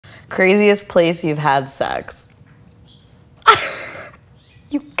Craziest place you've had sex.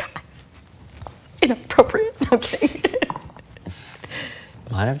 You guys. Inappropriate. No, I'm kidding.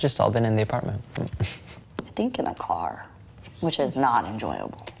 Mine have just all been in the apartment. I think in a car, which is not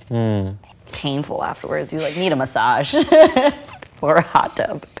enjoyable. Painful afterwards. You like need a massage or a hot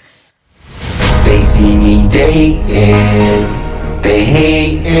tub. They see me dating, they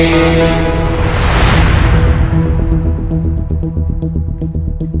hating.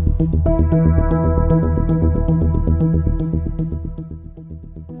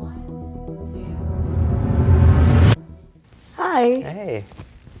 Hi. Hey.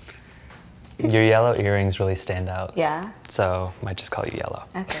 Your yellow earrings really stand out. Yeah? So I might just call you Yellow.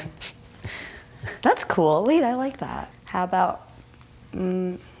 Okay. That's cool. Wait, I like that. How about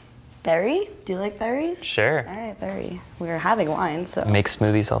berry? Do you like berries? Sure. All right, berry. We're having wine, so Make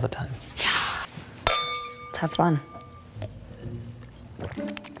smoothies all the time. let's have fun.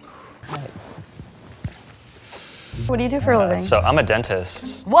 What do you do for a living? So I'm a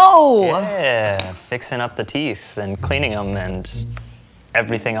dentist. Whoa! Yeah, fixing up the teeth and cleaning them and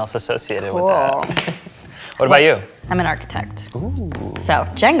everything else associated with Cool. that. What about you? I'm an architect. Ooh. So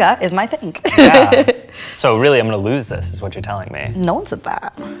jenga is my thing. Yeah. So really, I'm gonna lose this, is what you're telling me. No one said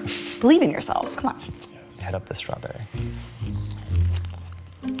that. Believe in yourself. Come on. Head up the strawberry.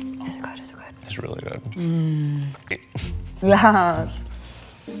 Is it good? Is it good? It's really good. Yes.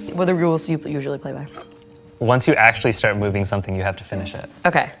 What are the rules you usually play by? Once you actually start moving something, you have to finish it.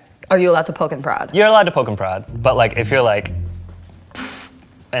 Okay. Are you allowed to poke and prod? You're allowed to poke and prod, but like if you're like,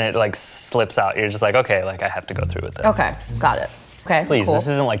 and it like slips out, you're just like, okay, like I have to go through with this. Okay, got it. Okay, Please, cool. this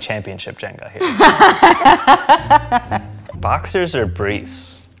isn't like championship Jenga here. Boxers or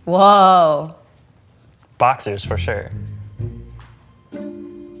briefs? Whoa. Boxers for sure.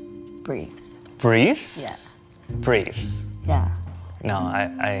 Briefs. Briefs? Yeah. Briefs. Yeah. No,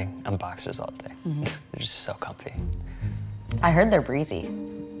 I'm boxers all day. Mm-hmm. They're just so comfy. I heard they're breezy.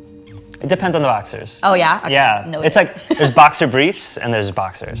 It depends on the boxers. Oh yeah? Okay. Yeah, No, it's like there's boxer briefs and there's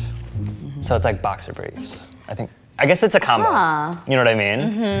boxers. So it's like boxer briefs. I guess it's a combo. Huh. You know what I mean?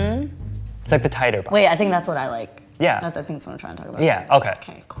 Mm-hmm. It's like the tighter box. Wait, I think that's what I like. Yeah. I think that's what I'm trying to talk about. Yeah, okay.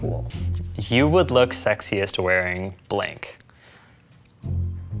 Okay, cool. You would look sexiest wearing blank.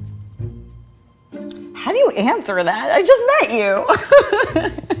 How do you answer that? I just met you.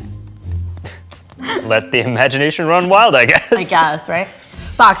 Let the imagination run wild, I guess. I guess, right?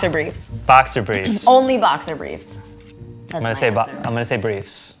 Boxer briefs. Boxer briefs. Only boxer briefs. That's I'm my gonna say answer.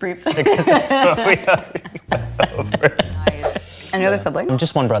 briefs. Briefs. Because that's what we went over. Nice. Any other sibling? I'm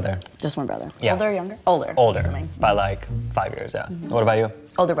just one brother. Just one brother. Yeah. Older or younger? Older. Older. Assuming. By like 5 years, yeah. What about you?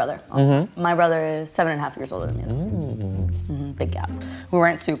 Older brother. Also. My brother is 7.5 years older than me. Big gap. We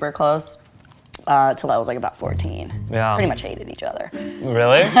weren't super close till I was like about 14. Yeah. Pretty much hated each other.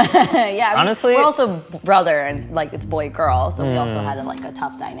 Really? Yeah. Honestly- we're also brother and like it's boy girl, so we also had like a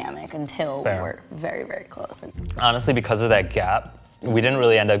tough dynamic until Fair. we were very very close. Honestly, because of that gap, we didn't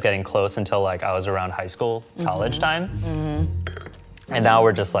really end up getting close until like I was around high school, college time. And now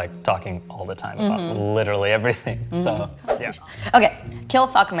we're just like talking all the time about literally everything. So, yeah. Okay. Kill,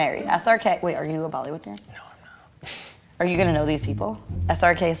 fuck, marry. SRK. Wait, are you a Bollywood fan? No, I'm not. Are you gonna know these people?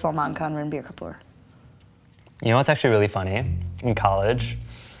 SRK, Salman Khan, Ranbir Kapoor. You know what's actually really funny? In college,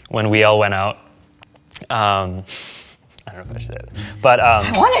 when we all went out, I don't know if I should say it, but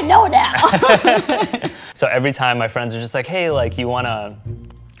I want to know now. so every time my friends are just like, hey, like you wanna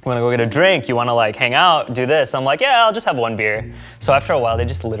go get a drink? You wanna like hang out, do this? I'm like, yeah, I'll just have one beer. So after a while, they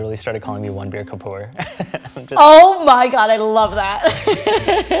just literally started calling me One Beer Kapoor. Oh my God, I love that.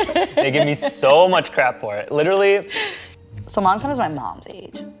 They give me so much crap for it. Literally. Salman Khan is my mom's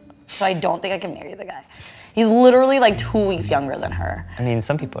age, so I don't think I can marry the guy. He's literally like 2 weeks younger than her. I mean,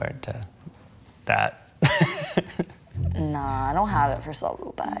 some people are into that. Nah, I don't have it for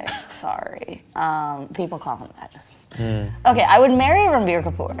Salubhai. Sorry. People call him that. Just. Okay, I would marry Ranbir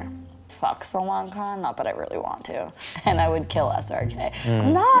Kapoor. Fuck Salman Khan, not that I really want to. And I would kill SRK.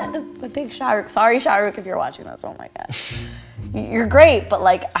 I'm not a big Shah Rukh. Sorry, Shah Rukh, if you're watching this. Oh my God. You're great, but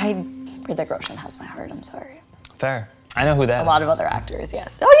like, Hrithik Roshan has my heart. I'm sorry. Fair. I know who that is. A lot of other actors,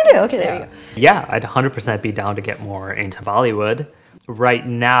 yes. Oh, you do? Okay, there you go. Yeah, I'd 100% be down to get more into Bollywood. Right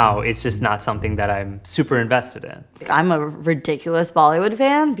now, it's just not something that I'm super invested in. I'm a ridiculous Bollywood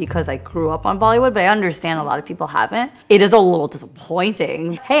fan because I grew up on Bollywood, but I understand a lot of people haven't. It is a little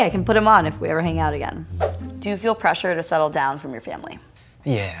disappointing. Hey, I can put him on if we ever hang out again. Do you feel pressure to settle down from your family?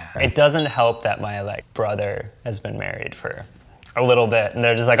 Yeah. It doesn't help that my like brother has been married for a little bit, and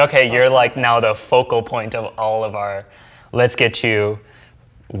they're just like, okay, you're like now the focal point of all of our, let's get you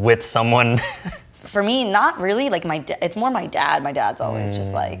with someone for me, not really. Like it's more my dad. My dad's always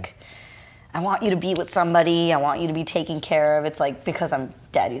just like, I want you to be with somebody. I want you to be taken care of. It's like, because I'm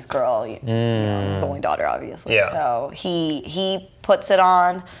daddy's girl, you know, his only daughter, obviously. Yeah. So he puts it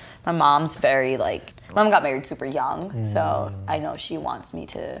on. My mom's very like, mom got married super young, so I know she wants me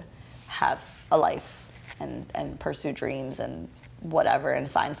to have a life and pursue dreams and whatever, and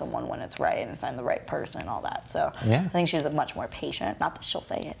find someone when it's right and find the right person and all that. So I think she's much more patient. Not that she'll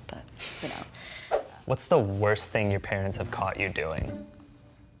say it, but you know. What's the worst thing your parents have caught you doing?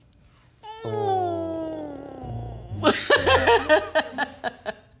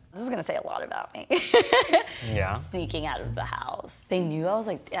 This is gonna say a lot about me. Yeah. Sneaking out of the house. They knew I was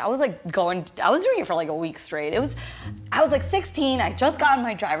doing it for like a week straight. I was like 16, I just gotten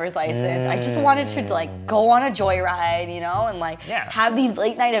my driver's license. I just wanted to like go on a joyride, you know, and like have these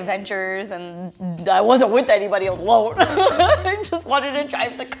late night adventures, and I wasn't with anybody alone. I just wanted to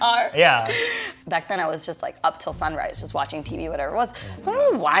drive the car. Yeah. Back then I was just like up till sunrise, just watching TV, whatever it was. So I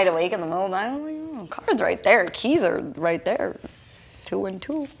was wide awake in the middle of the night. I'm like, oh, car's right there, keys are right there. 2 and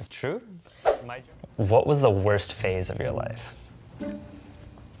 2. True. What was the worst phase of your life?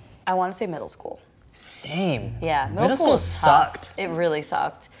 I want to say middle school. Same. Yeah, middle school was sucked. Tough. It really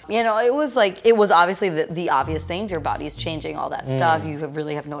sucked. You know, it was obviously the obvious things. Your body's changing, all that stuff. You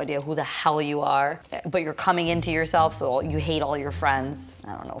really have no idea who the hell you are, but you're coming into yourself, so you hate all your friends.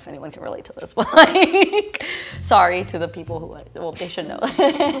 I don't know if anyone can relate to this, but like, sorry to the people who, they should know.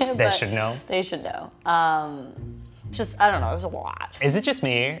 They should know. They should know. Just, I don't know, there's a lot. Is it just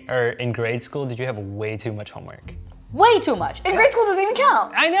me, or in grade school, did you have way too much homework? Way too much. In grade school doesn't even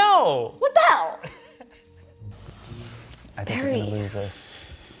count. I know. What the hell? I think we're gonna lose this.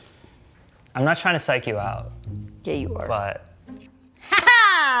 I'm not trying to psych you out. Yeah, you are. But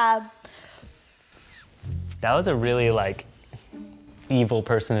Ha! that was a really like evil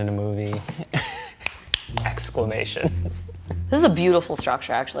person in a movie. Exclamation. This is a beautiful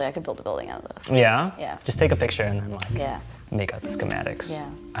structure, actually. I could build a building out of this. Yeah? Yeah. Just take a picture and then like make out the schematics. Yeah.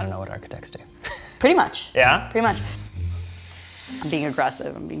 I don't know what architects do. Pretty much. Yeah? Pretty much. I'm being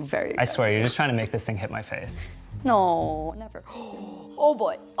aggressive. I'm being very aggressive. I swear, you're just trying to make this thing hit my face. No, never. Oh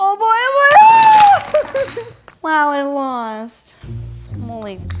boy. Oh boy. Oh boy. Wow, I lost. I'm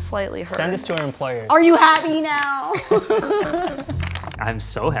only slightly hurt. Send this to our employers. Are you happy now? I'm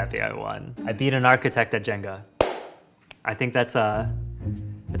so happy I won. I beat an architect at Jenga. I think that's a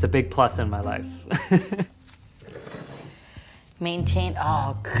big plus in my life. Maintain,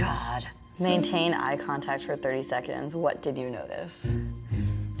 oh God. Maintain eye contact for 30 seconds. What did you notice?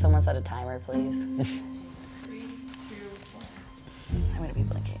 Someone set a timer, please. 3, 2, 1. I'm gonna be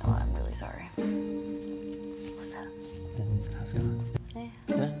blinking a lot, I'm really sorry. What's that? How's it going?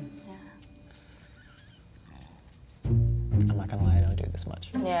 Yeah. I'm not gonna lie, I don't do this much.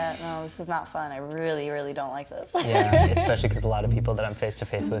 Yeah, no, this is not fun. I really, really don't like this. Yeah, especially because a lot of people that I'm face to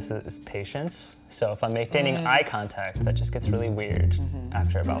face with is patients. So if I'm maintaining eye contact, that just gets really weird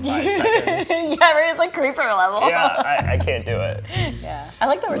after about 5 seconds. Yeah, right, it's like creeper level. Yeah, I can't do it. Yeah, I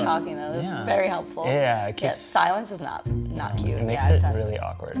like that we're talking though. This is very helpful. Yeah, it keeps, silence is not cute. It makes I've it done, really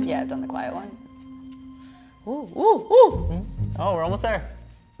awkward. Yeah, I've done the quiet one. Ooh, ooh, ooh. Oh, we're almost there.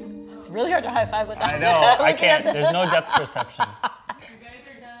 It's really hard to high five with that. I know, I can't. There's no depth perception. You guys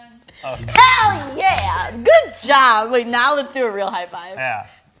are done. Okay. Hell yeah! Good job. Wait, now let's do a real high five. Yeah.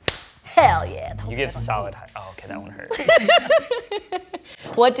 Hell yeah. That was You give a good one. solid high. Oh, okay, that one hurt.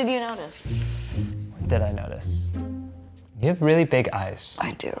 What did you notice? What did I notice? You have really big eyes.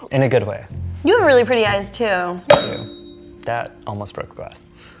 I do. In a good way. You have really pretty eyes too. You do. That almost broke the glass.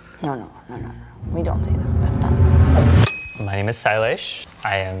 No. We don't say that. That's bad. My name is Sailesh.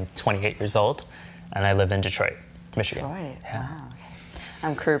 I am 28 years old, and I live in Detroit, Michigan. Right. Yeah. Wow, okay.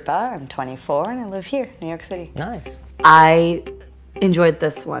 I'm Krupa, I'm 24, and I live here, New York City. Nice. I enjoyed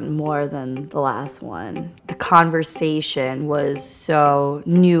this one more than the last one. The conversation was so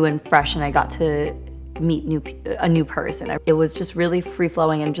new and fresh, and I got to meet a new person. It was just really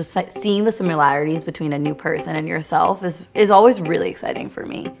free-flowing, and just seeing the similarities between a new person and yourself is always really exciting for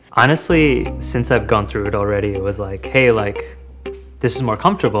me. Honestly, since I've gone through it already, it was like, hey, like, this is more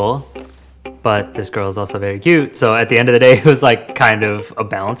comfortable, but this girl is also very cute. So at the end of the day, it was like kind of a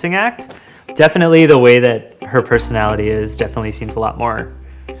balancing act. Definitely the way that her personality is definitely seems a lot more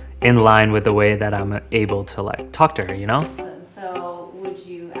in line with the way that I'm able to like talk to her, you know? So would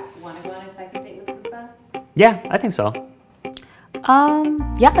you want to go on a second date with Krupa? Yeah, I think so.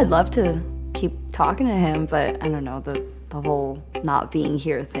 Yeah, I'd love to keep talking to him, but I don't know, the whole not being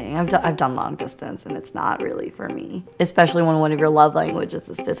here thing. I've done long distance and it's not really for me. Especially when one of your love languages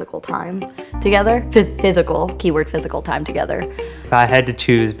is physical time together. Physical, keyword physical time together. If I had to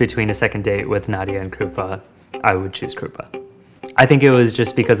choose between a second date with Nadia and Krupa, I would choose Krupa. I think it was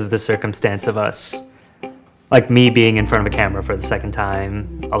just because of the circumstance of us, like me being in front of a camera for the second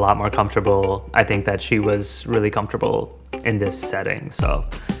time, a lot more comfortable. I think that she was really comfortable in this setting, so.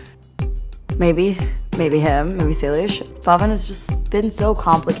 Maybe him, maybe Sailesh. Bhavan has just been so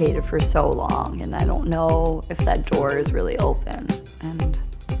complicated for so long, and I don't know if that door is really open, and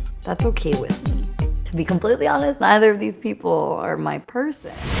that's okay with me. To be completely honest, neither of these people are my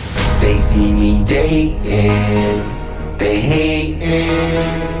person. They see me dating, they hating.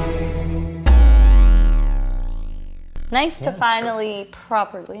 Nice to finally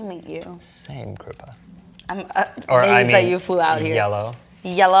properly meet you. Same, Krupa. I'm Or amazed I mean, that you flew out here. Yellow.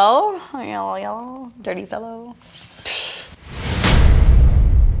 Yellow, yellow, dirty fellow.